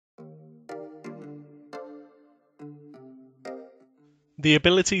The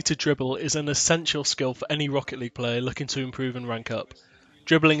ability to dribble is an essential skill for any Rocket League player looking to improve and rank up.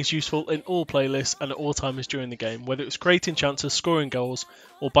 Dribbling is useful in all playlists and at all times during the game, whether it's creating chances, scoring goals,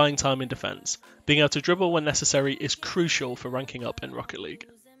 or buying time in defence. Being able to dribble when necessary is crucial for ranking up in Rocket League.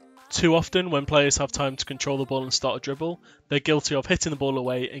 Too often, when players have time to control the ball and start a dribble, they're guilty of hitting the ball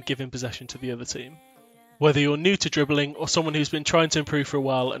away and giving possession to the other team. Whether you're new to dribbling or someone who's been trying to improve for a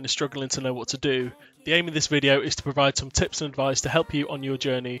while and is struggling to know what to do, the aim of this video is to provide some tips and advice to help you on your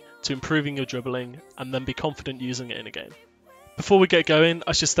journey to improving your dribbling and then be confident using it in a game. Before we get going,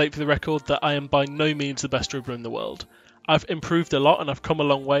 I should state for the record that I am by no means the best dribbler in the world. I've improved a lot and I've come a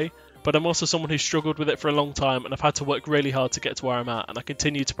long way, but I'm also someone who's struggled with it for a long time and I've had to work really hard to get to where I'm at, and I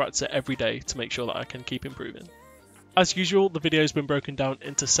continue to practice it every day to make sure that I can keep improving. As usual, the video has been broken down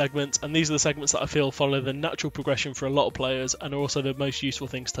into segments, and these are the segments that I feel follow the natural progression for a lot of players and are also the most useful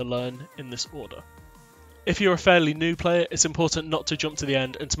things to learn in this order. If you're a fairly new player, it's important not to jump to the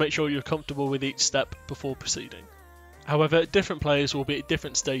end and to make sure you're comfortable with each step before proceeding. However, different players will be at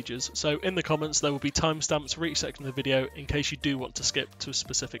different stages, so in the comments there will be timestamps for each section of the video in case you do want to skip to a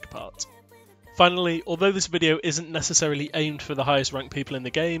specific part. Finally, although this video isn't necessarily aimed for the highest ranked people in the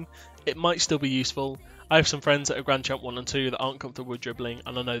game, it might still be useful. I have some friends that are Grand Champ 1 and 2 that aren't comfortable with dribbling,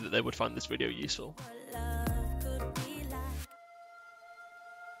 and I know that they would find this video useful.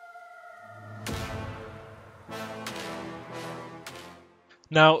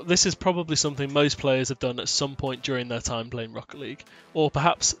 Now, this is probably something most players have done at some point during their time playing Rocket League, or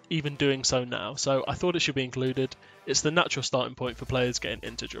perhaps even doing so now, so I thought it should be included. It's the natural starting point for players getting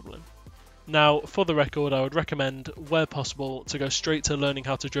into dribbling. Now, for the record, I would recommend, where possible, to go straight to learning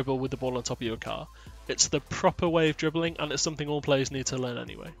how to dribble with the ball on top of your car. It's the proper way of dribbling, and it's something all players need to learn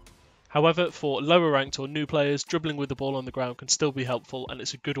anyway. However, for lower ranked or new players, dribbling with the ball on the ground can still be helpful, and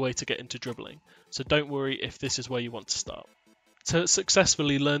it's a good way to get into dribbling, so don't worry if this is where you want to start. To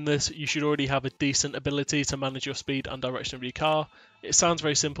successfully learn this, you should already have a decent ability to manage your speed and direction of your car. It sounds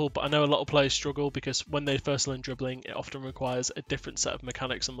very simple, but I know a lot of players struggle because when they first learn dribbling, it often requires a different set of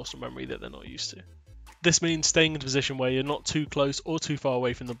mechanics and muscle memory that they're not used to. This means staying in a position where you're not too close or too far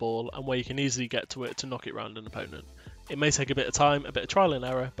away from the ball and where you can easily get to it to knock it round an opponent. It may take a bit of time, a bit of trial and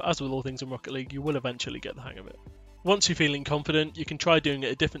error, but as with all things in Rocket League, you will eventually get the hang of it. Once you're feeling confident, you can try doing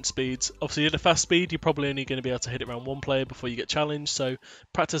it at different speeds. Obviously at a fast speed, you're probably only going to be able to hit it around one player before you get challenged, so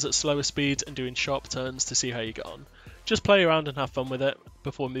practice at slower speeds and doing sharp turns to see how you get on. Just play around and have fun with it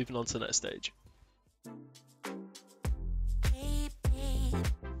before moving on to the next stage.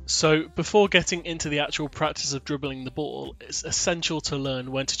 So before getting into the actual practice of dribbling the ball, it's essential to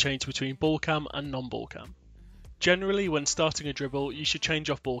learn when to change between ball cam and non-ball cam. Generally, when starting a dribble, you should change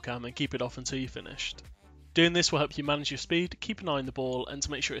off ball cam and keep it off until you're finished. Doing this will help you manage your speed, keep an eye on the ball, and to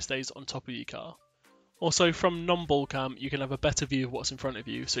make sure it stays on top of your car. Also, from non-ball cam, you can have a better view of what's in front of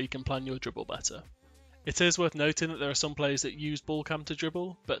you, so you can plan your dribble better. It is worth noting that there are some players that use ball cam to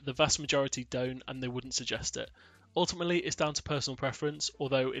dribble, but the vast majority don't, and they wouldn't suggest it. Ultimately, it's down to personal preference,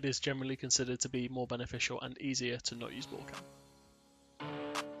 although it is generally considered to be more beneficial and easier to not use ball cam.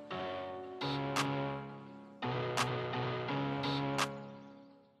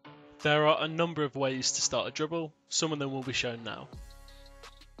 There are a number of ways to start a dribble, some of them will be shown now.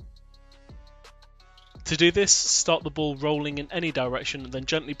 To do this, start the ball rolling in any direction and then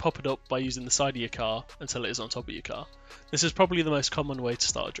gently pop it up by using the side of your car until it is on top of your car. This is probably the most common way to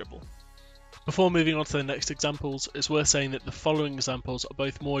start a dribble. Before moving on to the next examples, it's worth saying that the following examples are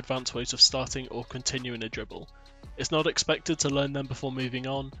both more advanced ways of starting or continuing a dribble. It's not expected to learn them before moving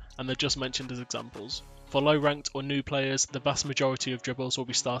on, and they're just mentioned as examples. For low ranked or new players, the vast majority of dribbles will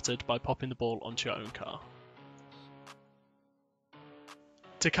be started by popping the ball onto your own car.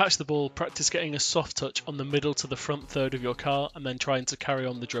 To catch the ball, practice getting a soft touch on the middle to the front third of your car and then trying to carry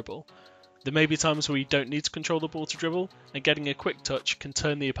on the dribble. There may be times where you don't need to control the ball to dribble, and getting a quick touch can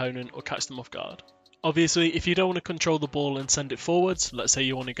turn the opponent or catch them off guard. Obviously, if you don't want to control the ball and send it forwards, let's say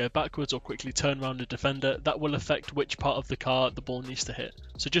you want to go backwards or quickly turn around a defender, that will affect which part of the car the ball needs to hit,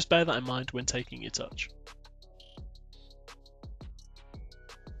 so just bear that in mind when taking your touch.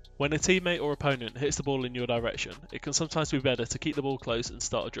 When a teammate or opponent hits the ball in your direction, it can sometimes be better to keep the ball close and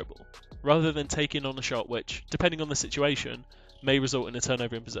start a dribble, rather than taking on a shot which, depending on the situation, may result in a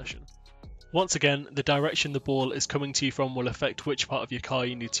turnover in possession. Once again, the direction the ball is coming to you from will affect which part of your car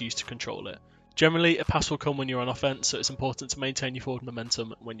you need to use to control it. Generally, a pass will come when you're on offense, so it's important to maintain your forward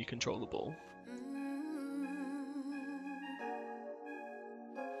momentum when you control the ball.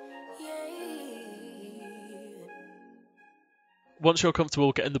 Once you're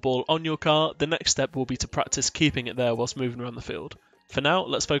comfortable getting the ball on your car, the next step will be to practice keeping it there whilst moving around the field. For now,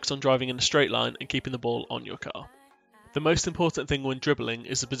 let's focus on driving in a straight line and keeping the ball on your car. The most important thing when dribbling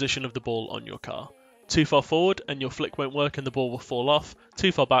is the position of the ball on your car. Too far forward and your flick won't work and the ball will fall off,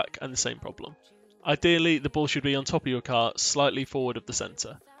 too far back and the same problem. Ideally, the ball should be on top of your car, slightly forward of the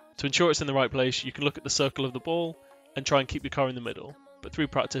centre. To ensure it's in the right place, you can look at the circle of the ball and try and keep your car in the middle, but through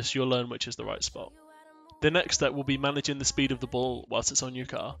practice you'll learn which is the right spot. The next step will be managing the speed of the ball whilst it's on your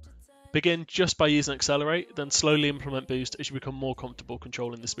car. Begin just by using accelerate, then slowly implement boost as you become more comfortable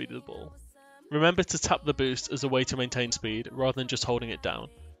controlling the speed of the ball. Remember to tap the boost as a way to maintain speed rather than just holding it down.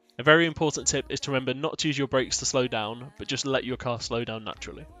 A very important tip is to remember not to use your brakes to slow down, but just let your car slow down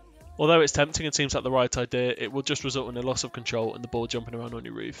naturally. Although it's tempting and seems like the right idea, it will just result in a loss of control and the ball jumping around on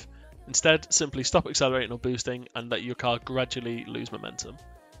your roof. Instead, simply stop accelerating or boosting and let your car gradually lose momentum.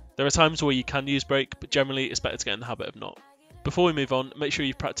 There are times where you can use brake, but generally it's better to get in the habit of not. Before we move on, make sure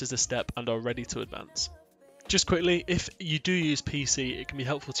you've practiced this step and are ready to advance. Just quickly, if you do use PC, it can be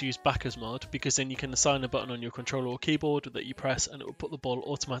helpful to use backers mod because then you can assign a button on your controller or keyboard that you press and it will put the ball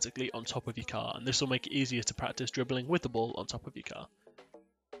automatically on top of your car, and this will make it easier to practice dribbling with the ball on top of your car.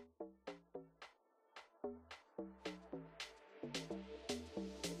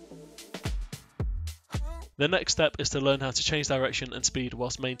 The next step is to learn how to change direction and speed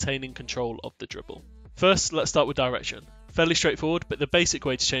whilst maintaining control of the dribble. First, let's start with direction. Fairly straightforward, but the basic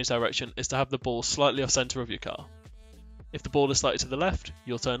way to change direction is to have the ball slightly off centre of your car. If the ball is slightly to the left,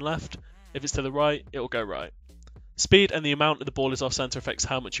 you'll turn left. If it's to the right, it will go right. Speed and the amount that the ball is off centre affects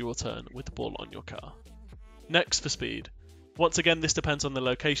how much you will turn with the ball on your car. Next for speed. Once again, this depends on the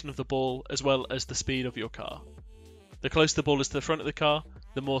location of the ball as well as the speed of your car. The closer the ball is to the front of the car,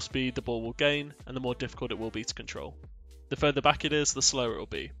 the more speed the ball will gain and the more difficult it will be to control. The further back it is, the slower it will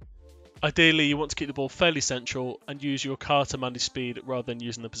be. Ideally, you want to keep the ball fairly central and use your car to manage speed rather than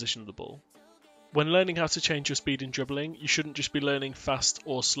using the position of the ball. When learning how to change your speed in dribbling, you shouldn't just be learning fast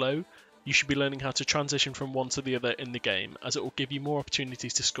or slow, you should be learning how to transition from one to the other in the game, as it will give you more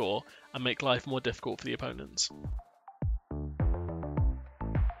opportunities to score and make life more difficult for the opponents.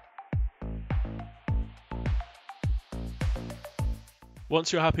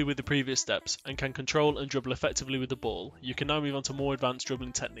 Once you're happy with the previous steps and can control and dribble effectively with the ball, you can now move on to more advanced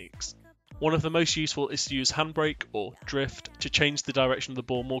dribbling techniques. One of the most useful is to use handbrake or drift to change the direction of the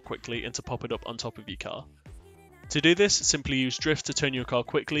ball more quickly and to pop it up on top of your car. To do this, simply use drift to turn your car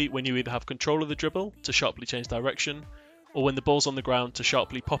quickly when you either have control of the dribble to sharply change direction, or when the ball's on the ground to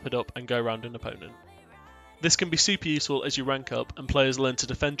sharply pop it up and go around an opponent. This can be super useful as you rank up and players learn to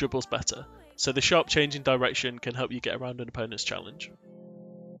defend dribbles better, so the sharp change in direction can help you get around an opponent's challenge.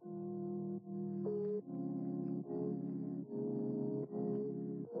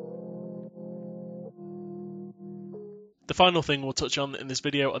 The final thing we'll touch on in this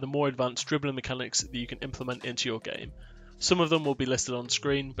video are the more advanced dribbling mechanics that you can implement into your game. Some of them will be listed on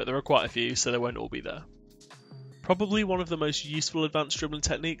screen, but there are quite a few, so they won't all be there. Probably one of the most useful advanced dribbling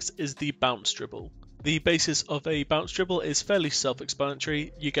techniques is the bounce dribble. The basis of a bounce dribble is fairly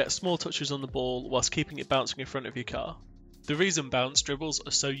self-explanatory. You get small touches on the ball whilst keeping it bouncing in front of your car. The reason bounce dribbles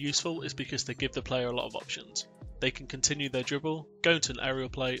are so useful is because they give the player a lot of options. They can continue their dribble, go into an aerial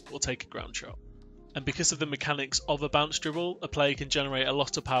play, or take a ground shot. And because of the mechanics of a bounce dribble, a player can generate a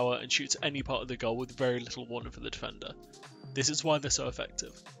lot of power and shoot to any part of the goal with very little warning for the defender. This is why they're so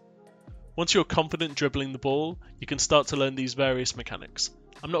effective. Once you're confident dribbling the ball, you can start to learn these various mechanics.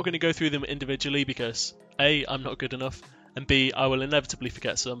 I'm not going to go through them individually because A, I'm not good enough, and B, I will inevitably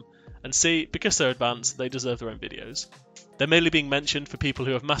forget some, and C, because they're advanced, they deserve their own videos. They're merely being mentioned for people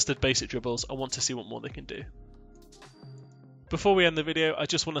who have mastered basic dribbles and want to see what more they can do. Before we end the video, I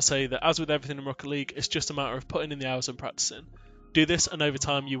just want to say that as with everything in Rocket League, it's just a matter of putting in the hours and practicing. Do this and over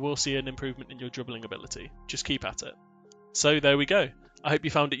time you will see an improvement in your dribbling ability. Just keep at it. So there we go. I hope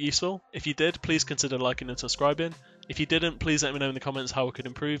you found it useful. If you did, please consider liking and subscribing. If you didn't, please let me know in the comments how I could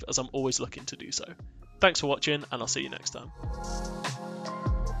improve, as I'm always looking to do so. Thanks for watching and I'll see you next time.